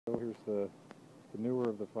So here's the newer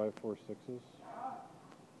of the 546s.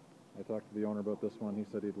 I talked to the owner about this one. He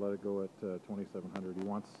said he'd let it go at 2,700. He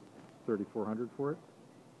wants 3,400 for it.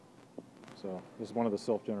 So this is one of the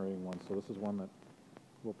self-generating ones. So this is one that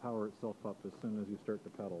will power itself up as soon as you start to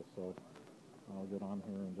pedal. So I'll get on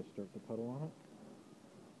here and just start to pedal on it.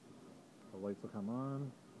 The lights will come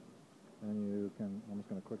on, and you can, I'm just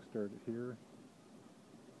going to quick start it here.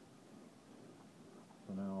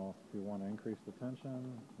 So now if you want to increase the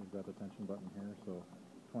tension, we've got the tension button here. So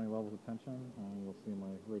 20 levels of tension, and you'll see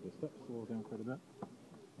my rate of step slows down quite a bit.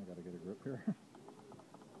 I got to get a grip here.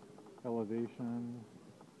 Elevation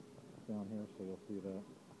down here, so you'll see that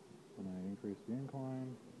when I increase the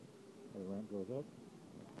incline, the ramp goes up.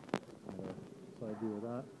 Side view of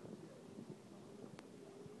that.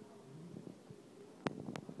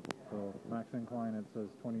 So max incline, it says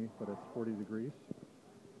 20, but it's 40 degrees.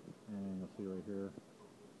 And you'll see right here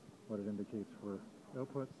what it indicates for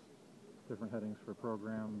outputs, different headings for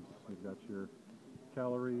programs. You've got your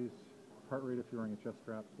calories, heart rate if you're wearing a chest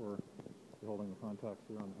strap, or you're holding the contacts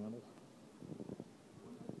here on the handles.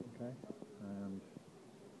 Okay, and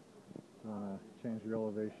if you want to change your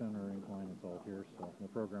elevation or incline, it's all here. So the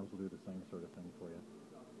programs will do the same sort of thing for you.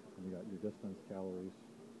 And you got your distance, calories,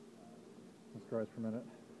 strides per minute,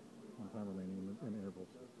 and time remaining in intervals.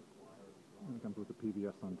 And it comes with the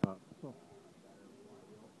PBS on top. So